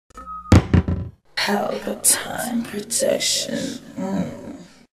Pelpa time protection.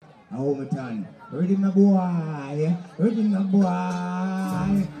 All the time. Ready, my boy. Ready, my boy. Ah!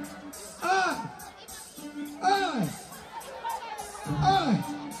 Ah! Ah!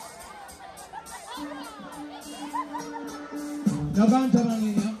 Now, banter man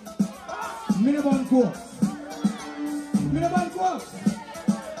in here. Minimum cook. Minimum cook.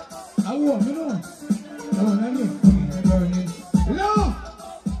 I want, you know. I want, I need. Burning. Low!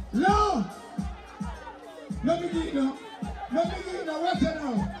 Low! Let me get it now. Let me get it now. Watch it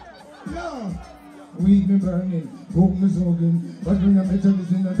now. No. Weed me burning, poke me soaking, but when I met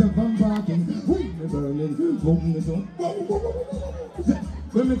this in the van parking, weed me burning, poke me soaking.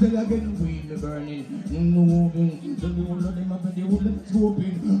 Let me tell you again, weed me burning, no walking, so the whole of them up and the whole of them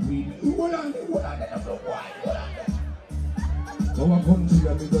scoping, weed me, what on them, what on them, what on them? Go a country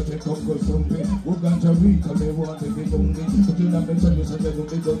and me go take up go something, we got a week and they want to be hungry, but you not mention you so they don't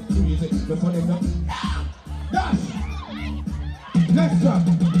be done crazy, the funny enough, dash! Next drop!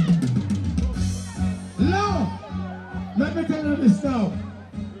 No! Let me tell you this now.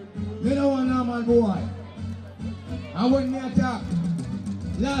 Me don't want no man boy. And when me attack,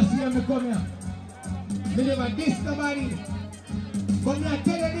 last year me come here, me never discovered it. But me I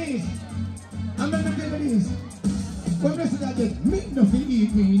tell you this, and me tell you this. When me say that meat no fi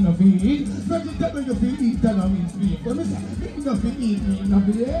eat, me no fi eat. Vegetable no fi eat, and I mean fi. When me say meat no fi eat, me no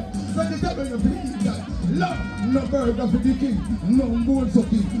fi eat. Vegetable no fi eat, and love no burger for the king, no bone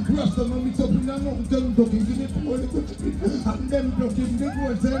sucking. Rasta no mix up in a mountain ducking. Give it poor little chicken, and them ducking. The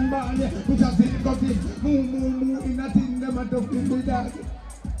gold send ball, which I see cutting. Moo in a thing, them a ducking the dog.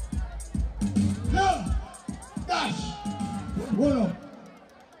 No! Dash! Hold up.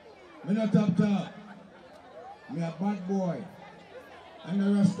 Me not top. Me a bad boy. And the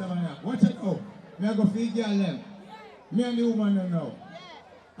rest of them. Watch it out. Me a go feed girl them. Me and the woman them now.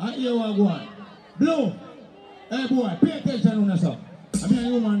 And here we go on. Blue. Hey boy, pay attention on yourself. And me and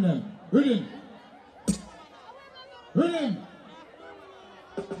the woman them. Read him.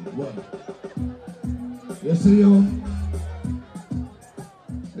 What? You see you?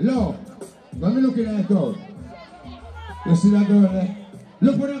 Look. When me looking at that girl. You see that girl there?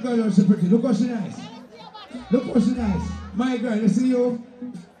 Look what that girl is so pretty. Look how she nice. Look how she nice. My girl, you see you?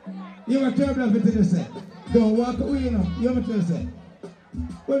 You were terrible of it to say. Don't walk away, you know. You want me to say?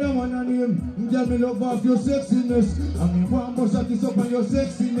 But I want to name, tell me love off your sexiness. I mean, one more shot is up on your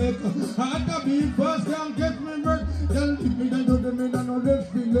sexy neck. I can be fast, can't get me back. Tell me then do the men and no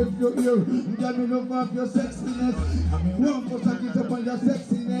left me, left your ear. Tell me love off your sexiness. I mean, one more shot is up on your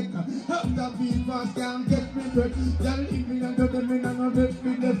sexy neck. I can be fast, can't get me back. Tell me then do the men and no left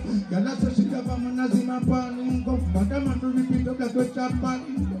me, left. Girl, that's what she have a man as in my pan. Go, madam, and to repeat up like a chap pan.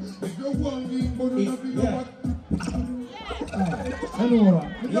 If you want me, but you don't feel what. Hello,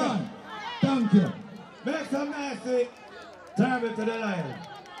 yeah. Thank you. Make some nice travel to the lion.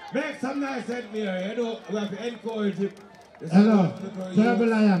 Make some nice head mirror. You know, we have to encourage it. Hello, Terrible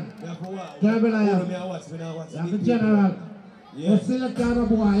Lion. Terrible Lion. I'm the general. Yeah. You select the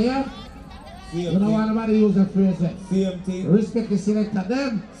boy, yeah? You don't want nobody use the phrase. CMT. Respect the selector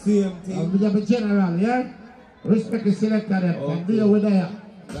them. CMT. I'm the general, yeah? Respect the selector them. Okay. And deal with that.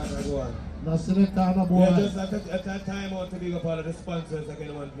 That's go on. No selector, no boy. Yeah, just at that time out to big up all of the sponsors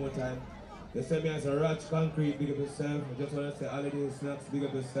again one more time. They send me as a Roach Concrete, big up yourself. I just want to say Holiday Snacks, big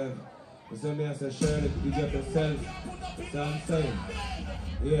up yourself. They send me as a Shirley, big up yourself. So I'm saying,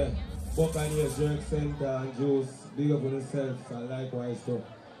 yeah, Buccaneers, Jerk Center and Juice, big up on yourself. And likewise too.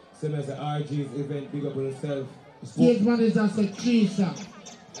 Send me as a RG's event, big up on yourself. Stage manager said Teresa.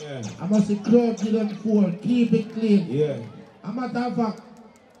 Yeah. I must say club to them for, keep it clean. Yeah. I'm a matter of fact.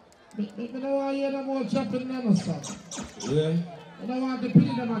 I don't want to hear them all chopping them stuff. Yeah. I don't want to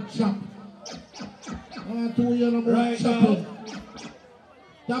pin them and chop. I want to hear them all right chopping.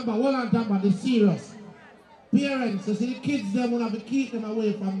 Tamba, hold on Tamba, they're serious. Parents, you see the kids them will have to keep them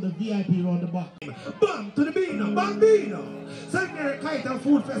away from the VIP around the back. Bam to the Bino, Bambino. Secondary KITE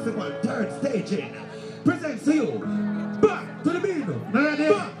Food Festival, third staging. Presents to you. Bam to the Bino.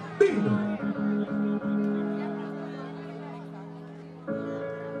 Bambino.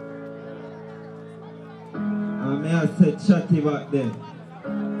 I said chatty back there.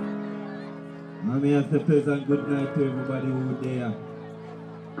 I say pleasant good night to everybody who there.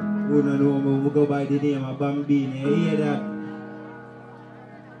 Who don't know me, we go by the name of Bambino. You hear that?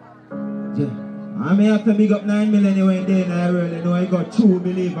 Yeah. I have to big up 9 million anyway there, and I really know I got true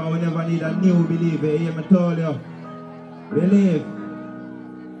believer. We never need a new believer. You hear me tell you? Believe.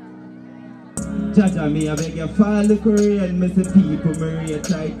 Jaja, me, I beg you, fall the Korean, me say people, me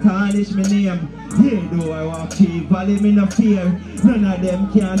try tarnish me name. Yeah, though I walk through valley, me no fear. None of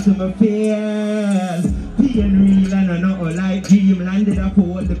them can see me fail. Pain real and I know like dreamland. Did I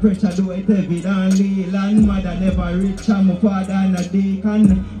afford the pressure, do it heavy than Leland. Mother never rich and my father and a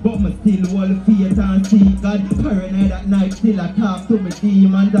deacon. But me still hold faith and seek God. Paranoid at night, still I talk to me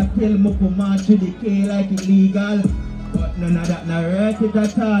demons. I tell me for march to decay like illegal. But none of that not worth it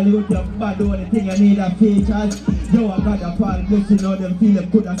at all. You your bad, only thing you need a features. Yo, I got a fall blessing, how them feel them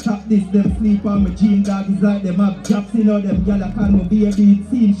coulda stop this. Them sleep on my jean dog is like them have jobs. You know them gyal a call my baby. It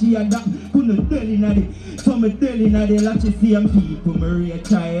seems she a that couldn't tell in a the. So me tell in a the lot you see them people. Me real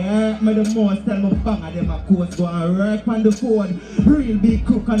try hurt me the most. Tell me bang of them a course go and work on the phone. Real big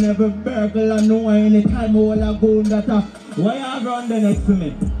cook and every burgle I know anytime all I go on that up. Why you run the next to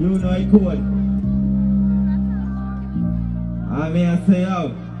me? You know I could. I may say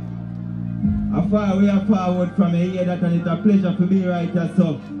out. We are forward from here that and it's a pleasure to be right here,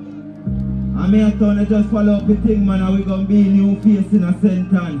 so. I may turn just follow up the thing, man, and we're gonna be new face in a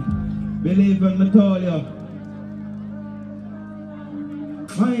Senton. Believe in me told you.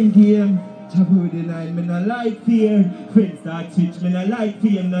 Mind game, Chabu deny, me no like fear. Friends start switch, me no like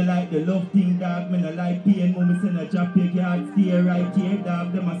fear, no like the love thing, dog. Me no like pain, mama send a job, take your heart, stay right here,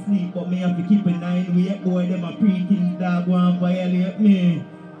 dog. Them asleep, but me have to keep a 9 weight, boy, them a pre-things, dog, want violate me.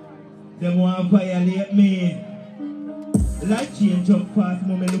 Them want violate me. Life change up fast,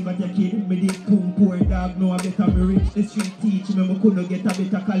 mommy look at your kid. Me did poor dog, know I better me rich. The street teach me, me couldn't get a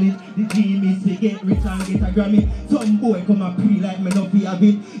better college. The dream is to get rich and get a Grammy. Some boy come a pre like me not be a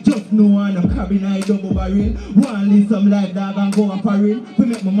bit. Just know I'm a cabin, I double barrel. Want live some life dog and go a foreign. We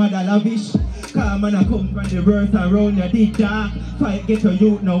make my mother lavish. Cause man I come from the verse and round your dick dark. Fight get your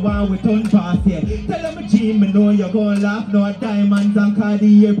youth, no one with turn past here. Tell them a dream, me know you're gonna laugh. No diamonds and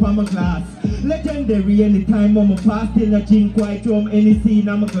Cartier for my class. Legendary anytime I'm a pass. Till a drink white rum any scene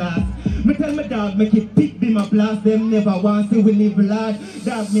on my glass. Me tell my dog make it pick be my blast. Them never want to we live large.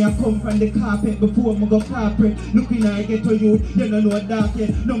 Dog me I come from the carpet before me go corporate. Looking I get to you, you don't know dark yet.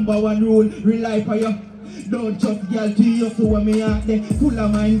 #1 rule, rely for you. Don't trust girl to you, so when me out there full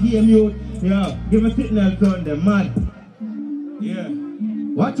of mind game youth. Yeah, give me signal on them, mad. Yeah.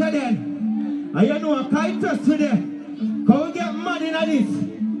 Watch it then. And you know a kite test today. Come we get mad in this.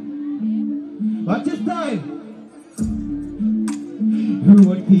 Watch your style.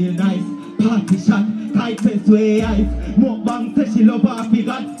 Road feel nice. Party shot. Kite test way ice. Mukbang say she love happy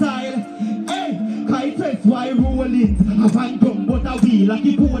God style. Hey, kite test why roll it. A van drum but a wheel like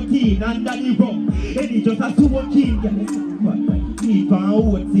a 14 and the rum. And it just a 14. Keep on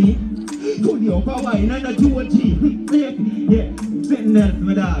out, see. Fully up a wine and a Georgie. Yeah, sitting else,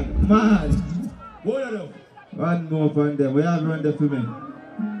 my dog. Mad. What are them? One more from them. We have run there for me.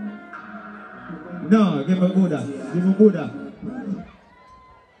 No, give me Buddha. Give me Buddha.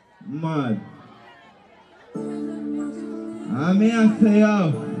 Mad. I may I say,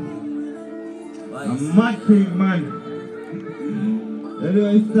 yo. A mad cream, man.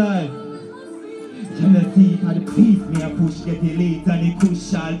 Anyway, style. Jealousy for the peace, me a push get elite and the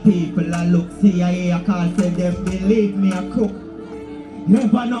crucial people I look CIA I can't say them believe me a crook.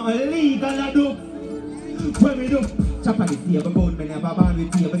 Never not illegal I do. When me do, chop on the table bone, me never born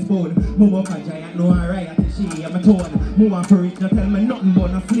with table spoon. Move up a giant, no I riot to she I'm a tone. Move on for it, no tell me nothing but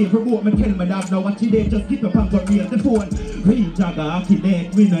a slave remote. Me tell me that now what you did, just keep up and go real the phone. Real jagger,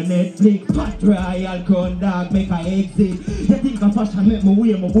 accident, win a Netflix. Pat royal crown dog, make a exit. You think a fashion make me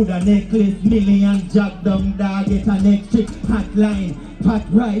wear my Buddha necklace. Million jack down dog, get a next trick. Hot line, pat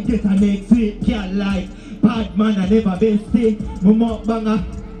right, get a next trick. Can't like, bad man I never been stick. My mouth banger.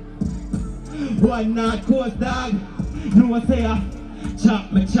 One not coast dog. No I say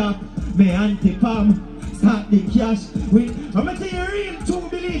chop me chop, me anti-pam. Start the cash with. I'm gonna tell you real true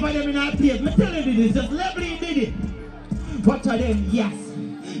believer them in our place. Me telling you this, just leveling did it. Watch out them, yes.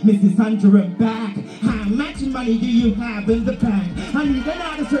 Mrs. Andrew back. How much money do you have in the bank? I need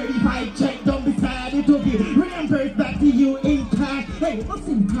another 35 check, don't be sad, it'll be reimbursed back to you in cash. Hey,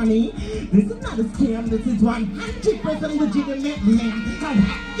 listen honey, this is not a scam, this is 100% legitimate man. I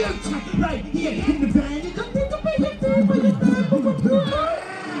have your check right here in the bank. You just need to pay the time for your time.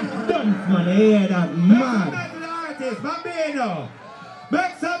 Don't money, hear that man. Artist, Bambino.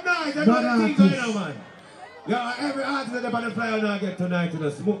 Make some noise, that's what the thing going on, man. Yeah, every artist that on the flyer now get tonight to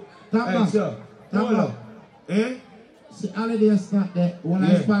the smoke. Hey, sure. Hold up. Eh? See, holidays not there. One of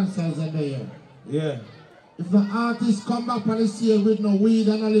the sponsors are there. Yeah. If the artist come back on the scene with no weed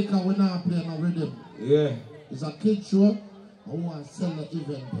and no liquor, we not play no rhythm. Yeah. It's a kid show. I want to sell the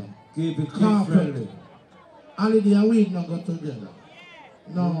event there. Keep it kid friendly. Holiday and weed not go together.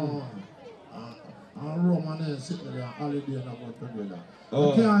 No. and rum and then sitting there holiday and about together.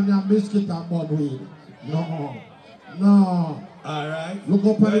 Oh. You can't have biscuit and bun weed. No. No. Alright. Look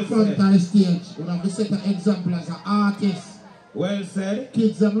up Well at the front said. of the stage. You have to set an example as an artist. Well said.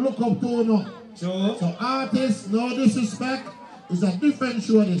 Kids them look up to you now. Sure. So artists, no disrespect. It's a different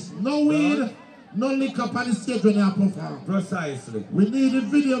show this. No weed, no liquor on the stage when they are perform. Precisely. We need a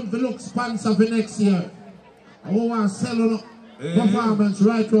video to look sponsor for next year. And we want to sell on performance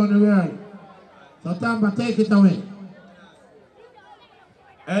right around the world. So Tamba, take it away.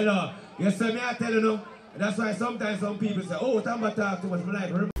 Hello. You see me I tell you now. That's why sometimes some people say, oh, Tamba talk too much. I'm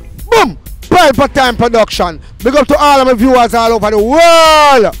like, Boom! Pelpa Time Production. Big up to all of my viewers all over the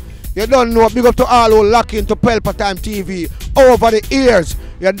world. You don't know. Big up to all who lock into Pelpa Time TV over the years.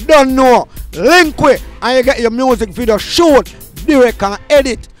 You don't know. Link with and you get your music video shoot, direct and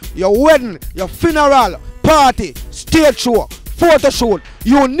edit. Your wedding, your funeral, party, stage show, photo shoot,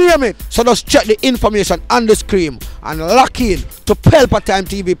 you name it. So just check the information on the screen and lock in to Pelpa Time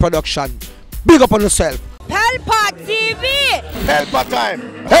TV Production. Big up on yourself. Pelpa TV! Pelpa Time!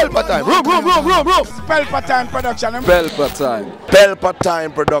 Pelpa Time! Room! Pelpa Time Production. Pelpa Time. Pelpa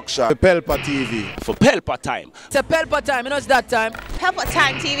Time Production. Pelpa TV. For Pelpa Time. It's a Pelpa Time, you know it's that time. Pelpa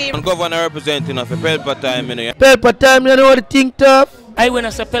Time TV. I'm governor representing of Pelpa Time, you know. Pelpa Time, you know what the thing tough? I when I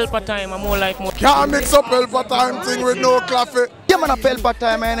say Pelpa Time, I'm more like more. Can't mix up Pelpa Time thing with no coffee. Yeah, man, a Pelpa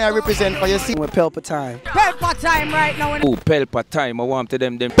Time, and I represent for you. See, with Pelpa Time. Pelpa Time right now. Oh, Pelpa Time, I want to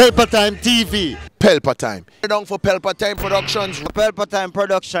them. Pelpa Time TV. Pelpa Time. You're down for Pelpa Time Productions. Pelpa Time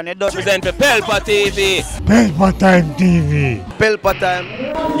Production. It does Represent for Pelpa TV. Pelpa Time TV. Pelpa Time.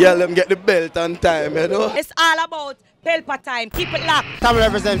 Yeah, let them get the belt on time, you know. It's all about Pelpa Time. Keep it locked. Time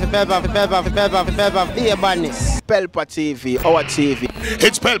represent for Pelpa, the badness. Pelpa TV, our TV.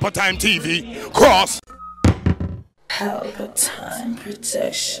 It's Pelpa Time TV. Cross. Pelpa Time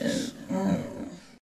Protection.